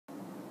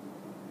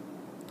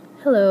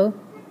Hello,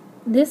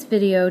 this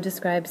video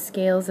describes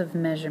scales of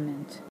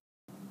measurement.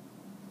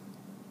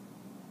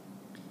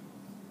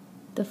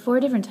 The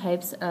four different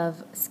types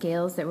of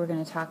scales that we're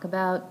going to talk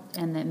about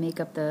and that make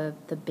up the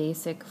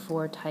basic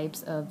four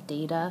types of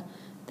data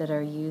that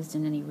are used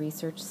in any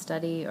research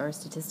study or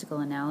statistical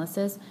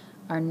analysis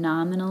are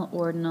nominal,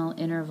 ordinal,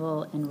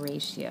 interval, and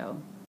ratio.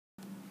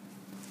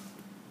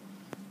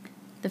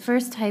 The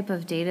first type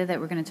of data that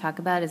we're going to talk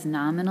about is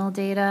nominal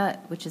data,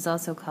 which is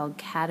also called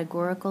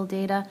categorical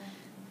data.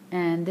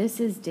 And this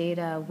is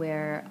data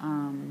where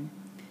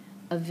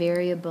a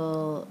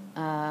variable,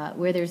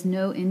 where there's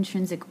no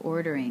intrinsic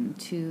ordering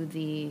to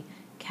the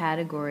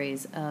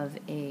categories of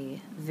a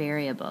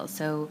variable.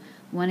 So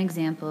one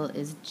example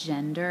is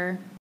gender.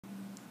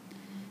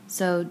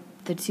 So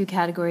the two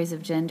categories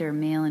of gender,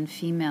 male and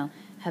female,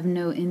 have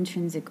no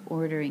intrinsic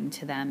ordering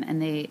to them, and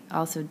they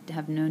also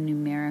have no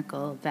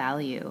numerical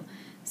value.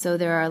 So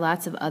there are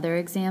lots of other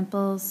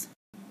examples.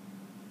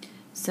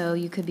 So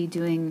you could be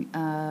doing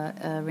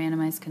a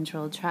randomized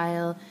controlled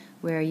trial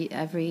where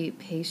every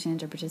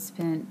patient or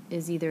participant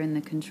is either in the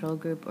control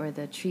group or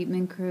the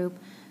treatment group.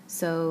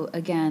 So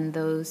again,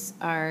 those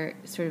are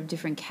sort of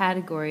different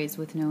categories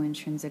with no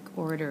intrinsic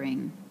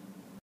ordering.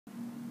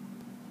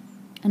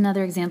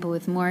 Another example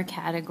with more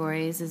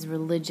categories is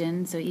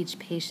religion. So each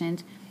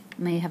patient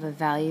may have a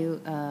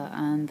value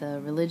on the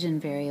religion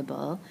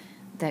variable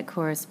that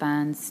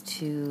corresponds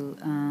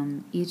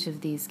to each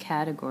of these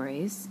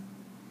categories.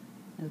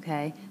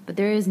 Okay, but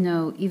there is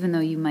no, even though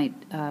you might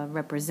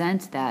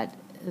represent that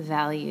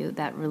value,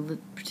 that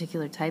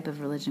particular type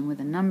of religion with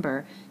a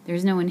number,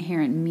 there's no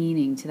inherent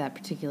meaning to that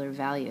particular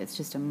value. It's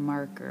just a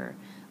marker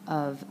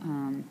of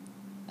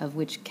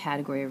which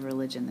category of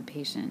religion the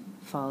patient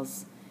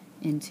falls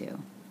into.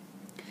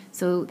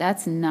 So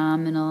that's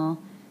nominal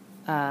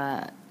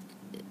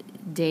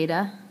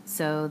data.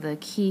 So the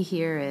key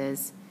here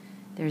is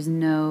there's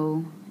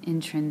no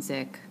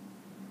intrinsic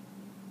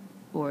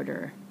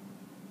order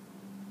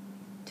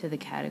to the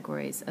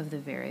categories of the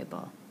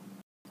variable.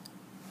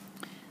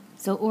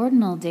 So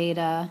ordinal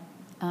data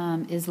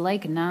is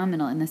like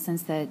nominal in the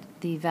sense that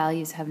the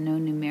values have no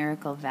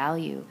numerical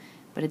value,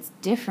 but it's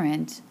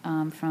different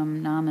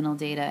from nominal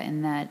data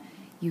in that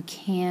you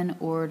can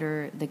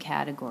order the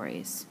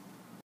categories.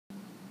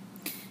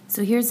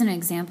 So here's an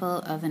example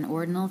of an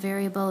ordinal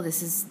variable.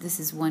 This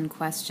is one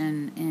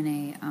question in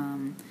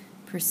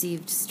a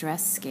perceived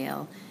stress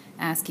scale,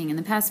 asking, in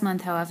the past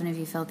month, how often have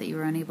you felt that you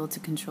were unable to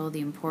control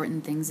the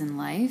important things in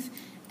life?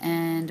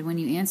 And when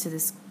you answer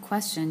this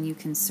question, you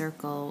can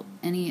circle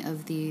any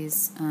of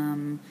these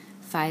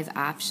 5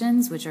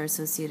 options which are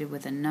associated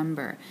with a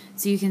number.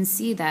 So you can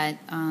see that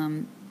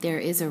there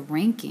is a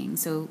ranking.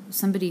 So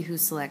somebody who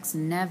selects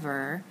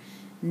never,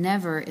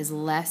 never is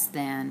less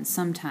than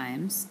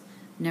sometimes,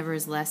 never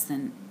is less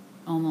than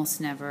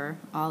almost never,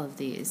 all of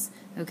these,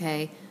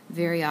 okay?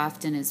 Very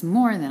often is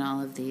more than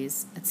all of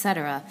these,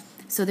 etc.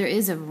 So there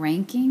is a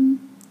ranking,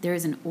 there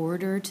is an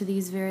order to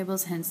these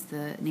variables, hence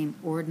the name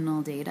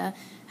ordinal data.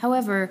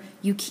 However,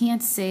 you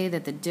can't say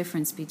that the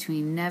difference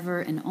between never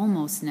and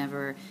almost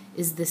never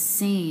is the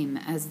same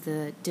as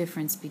the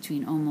difference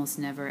between almost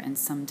never and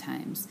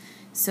sometimes.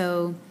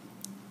 So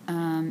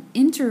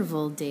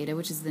interval data,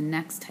 which is the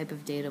next type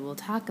of data we'll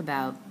talk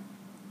about,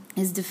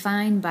 is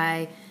defined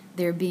by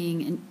there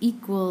being an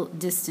equal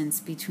distance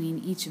between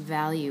each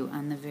value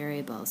on the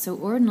variable. So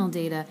ordinal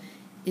data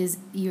is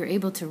you're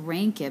able to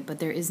rank it, but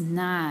there is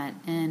not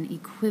an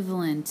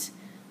equivalent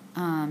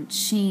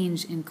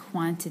change in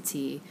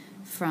quantity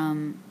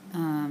from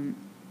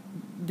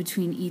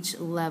between each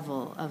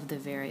level of the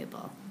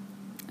variable.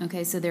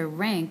 Okay, so they're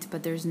ranked,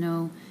 but there's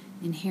no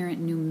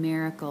inherent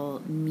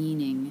numerical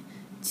meaning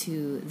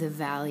to the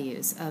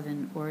values of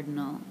an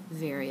ordinal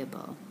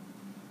variable.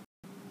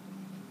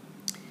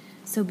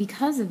 So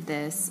because of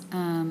this,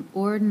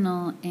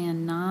 ordinal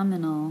and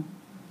nominal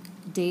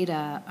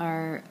data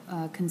are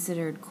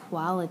considered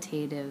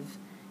qualitative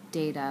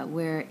data,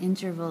 where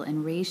interval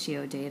and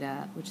ratio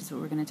data, which is what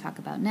we're going to talk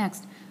about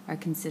next, are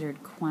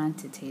considered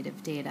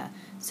quantitative data.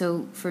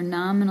 So for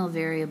nominal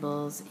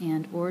variables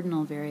and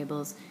ordinal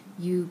variables,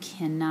 you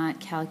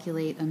cannot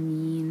calculate a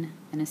mean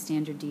and a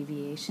standard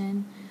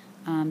deviation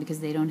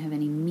because they don't have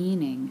any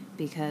meaning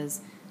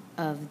because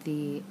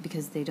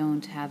they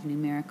don't have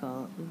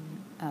numerical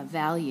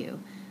value.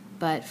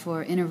 But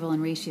for interval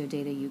and ratio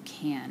data, you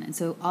can. And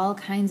so all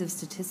kinds of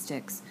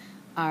statistics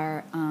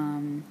are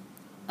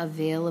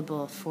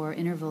available for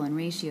interval and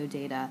ratio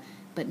data,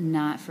 but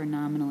not for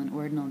nominal and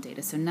ordinal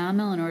data. So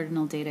nominal and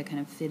ordinal data kind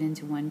of fit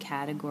into one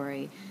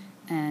category,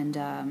 and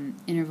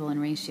interval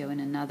and ratio in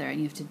another. And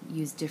you have to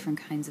use different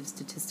kinds of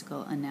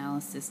statistical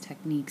analysis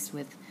techniques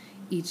with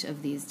each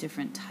of these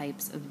different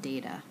types of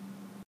data.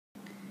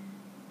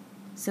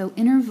 So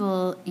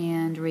interval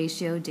and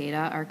ratio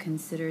data are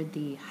considered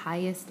the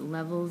highest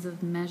levels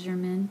of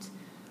measurement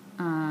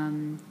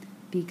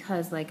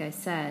because, like I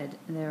said,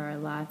 there are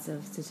lots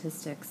of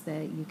statistics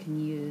that you can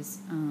use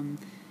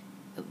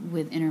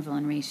with interval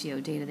and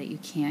ratio data that you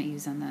can't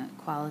use on the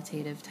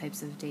qualitative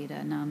types of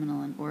data,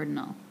 nominal and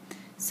ordinal.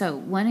 So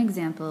one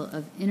example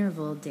of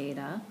interval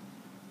data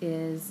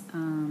is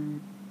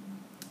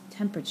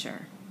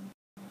temperature.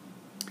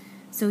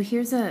 So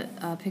here's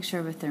a picture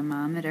of a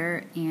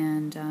thermometer,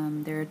 and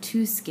there are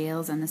two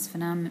scales on this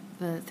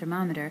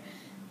thermometer.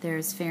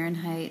 There's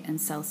Fahrenheit and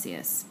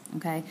Celsius,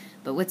 okay?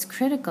 But what's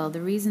critical,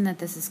 the reason that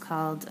this is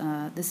called,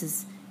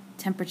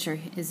 temperature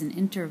is an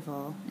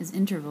interval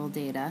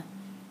data,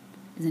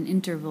 is an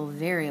interval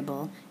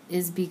variable,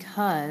 is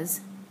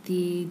because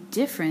the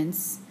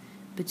difference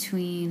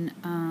between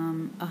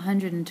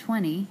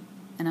 120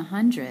 and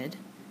 100,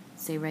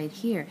 say right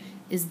here,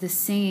 is the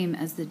same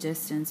as the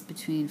distance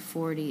between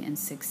 40 and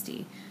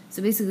 60.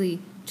 So basically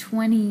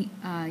 20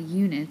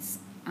 units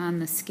on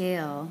the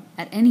scale,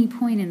 at any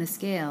point in the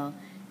scale,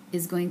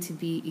 is going to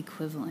be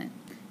equivalent.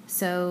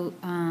 So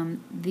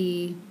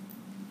you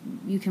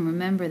can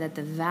remember that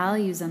the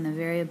values on the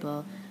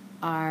variable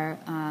are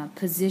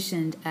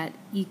positioned at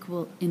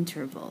equal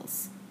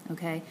intervals.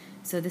 Okay,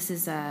 so this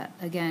is,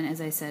 again, as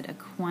I said, a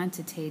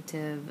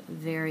quantitative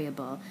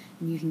variable,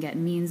 and you can get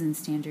means and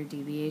standard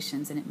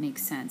deviations, and it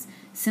makes sense.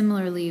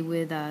 Similarly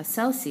with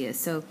Celsius,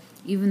 so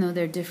even though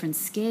they're different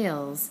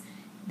scales,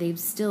 they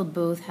still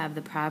both have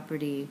the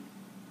property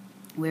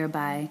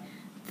whereby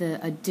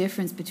a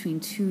difference between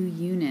 2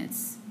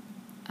 units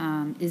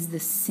is the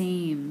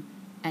same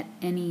at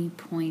any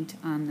point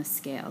on the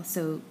scale.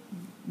 So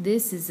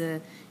this is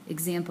an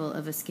example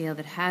of a scale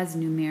that has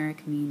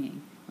numeric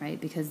meaning, right?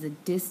 Because the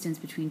distance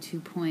between 2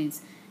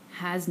 points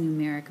has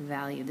numeric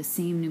value, the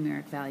same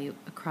numeric value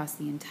across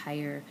the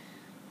entire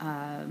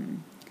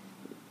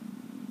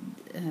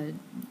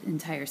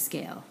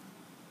scale.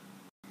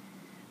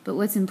 But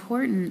what's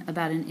important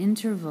about an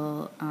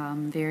interval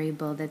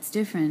variable that's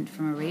different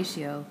from a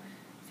ratio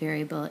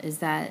variable is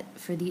that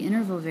for the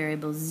interval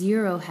variable,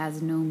 0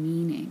 has no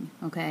meaning,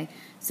 okay?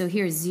 So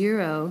here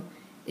 0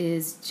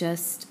 is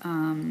just,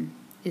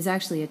 is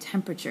actually a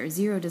temperature.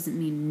 0 doesn't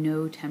mean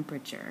no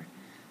temperature,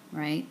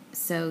 right?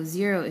 So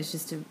 0 is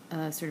just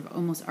a sort of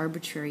almost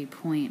arbitrary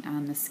point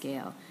on the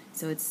scale.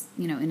 So it's,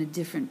 in a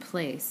different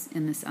place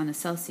on the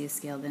Celsius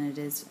scale than it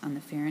is on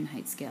the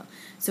Fahrenheit scale.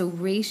 So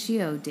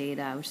ratio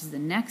data, which is the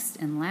next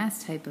and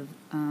last type of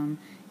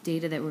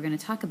data that we're going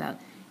to talk about,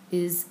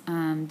 is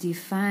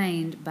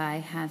defined by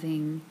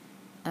having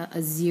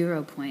a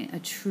 0 point, a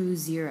true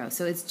 0.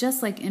 So it's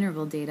just like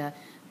interval data,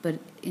 but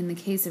in the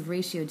case of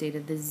ratio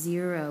data, the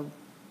 0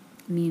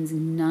 means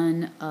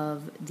none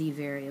of the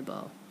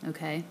variable,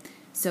 okay?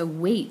 So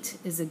weight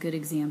is a good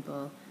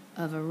example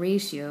of a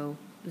ratio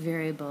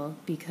variable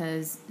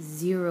because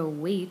 0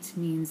 weight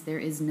means there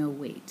is no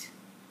weight.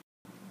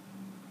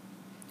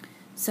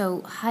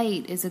 So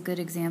height is a good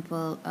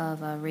example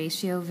of a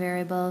ratio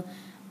variable.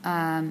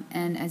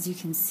 And as you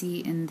can see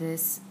in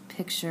this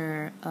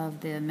picture of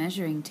the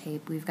measuring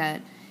tape, we've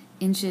got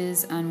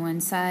inches on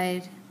one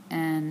side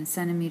and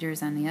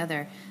centimeters on the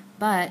other.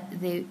 But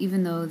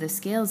even though the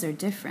scales are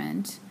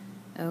different,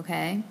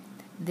 okay,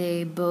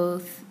 they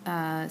both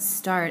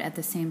start at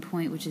the same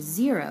point, which is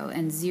 0,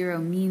 and 0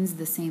 means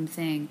the same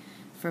thing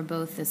for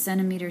both the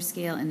centimeter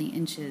scale and the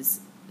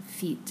inches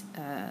feet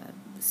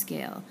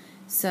scale.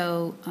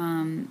 So,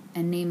 and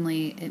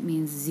namely, it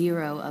means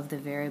 0 of the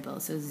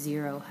variable, so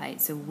 0 height.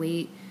 So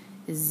weight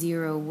is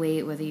 0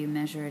 weight, whether you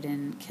measure it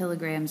in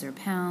kilograms or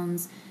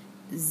pounds.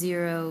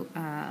 0,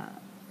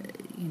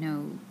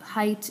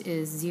 height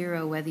is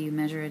 0, whether you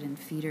measure it in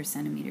feet or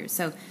centimeters.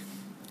 So,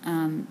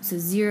 so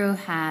 0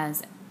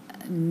 has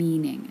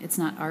meaning. It's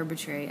not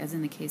arbitrary, as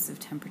in the case of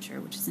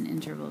temperature, which is an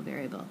interval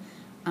variable.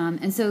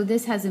 And so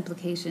this has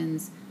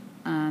implications.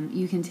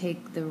 You can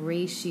take the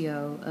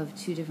ratio of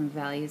 2 different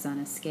values on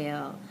a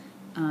scale,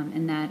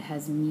 and that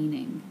has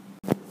meaning.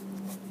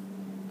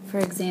 For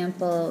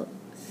example,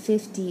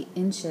 50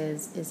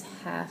 inches is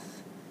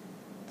half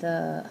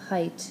the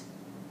height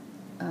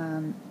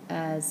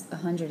as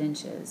 100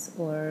 inches,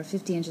 or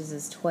 50 inches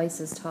is twice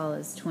as tall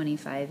as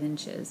 25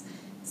 inches.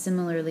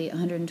 Similarly,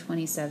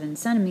 127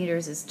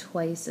 centimeters is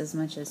twice as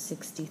much as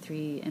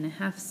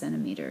 63.5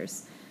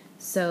 centimeters.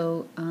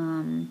 So,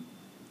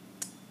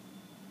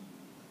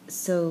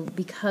 so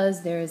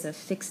because there is a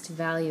fixed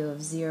value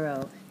of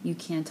 0, you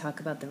can't talk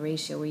about the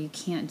ratio, where you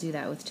can't do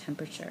that with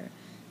temperature.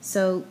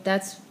 So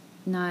that's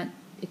not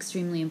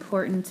extremely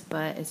important,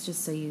 but it's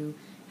just so you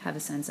have a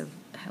sense of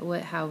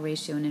how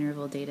ratio and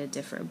interval data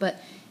differ.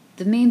 But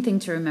the main thing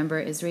to remember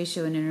is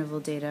ratio and interval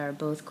data are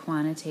both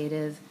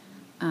quantitative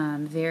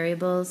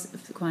variables,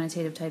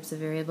 quantitative types of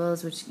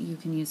variables, which you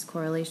can use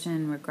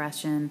correlation,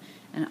 regression,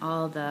 and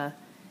all the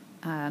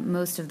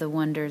most of the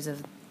wonders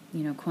of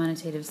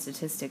quantitative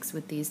statistics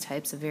with these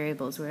types of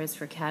variables. Whereas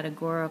for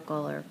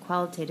categorical or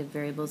qualitative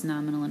variables,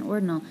 nominal and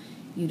ordinal,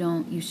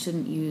 you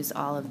shouldn't use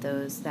all of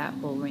those, that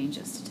whole range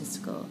of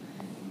statistical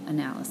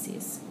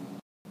analyses.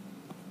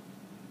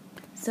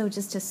 So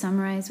just to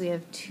summarize, we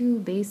have 2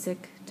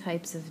 basic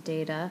types of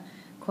data: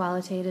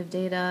 qualitative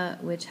data,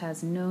 which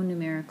has no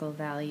numerical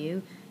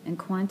value, and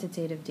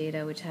quantitative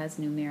data, which has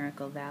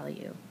numerical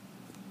value.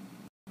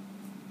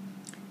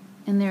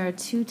 And there are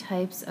 2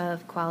 types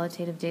of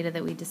qualitative data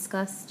that we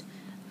discussed.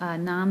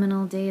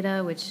 Nominal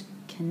data, which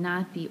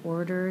cannot be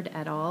ordered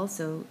at all,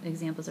 so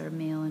examples are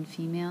male and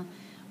female.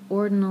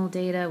 Ordinal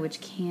data,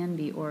 which can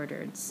be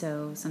ordered,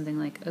 so something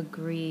like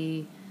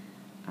agree,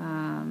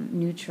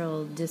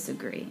 neutral,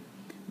 disagree.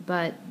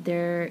 But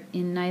there,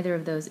 in neither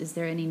of those, is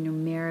there any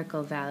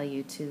numerical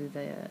value to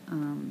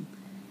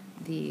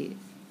the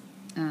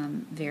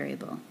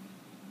variable.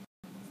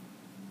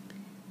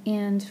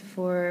 And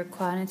for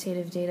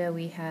quantitative data,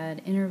 we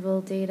had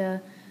interval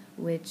data,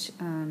 which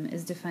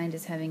is defined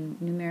as having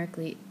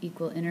numerically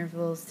equal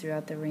intervals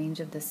throughout the range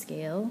of the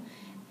scale,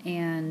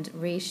 and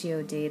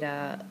ratio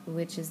data,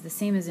 which is the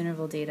same as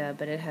interval data,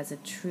 but it has a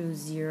true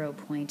 0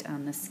 point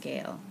on the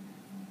scale.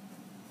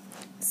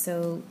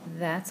 So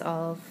that's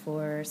all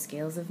for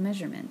scales of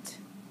measurement.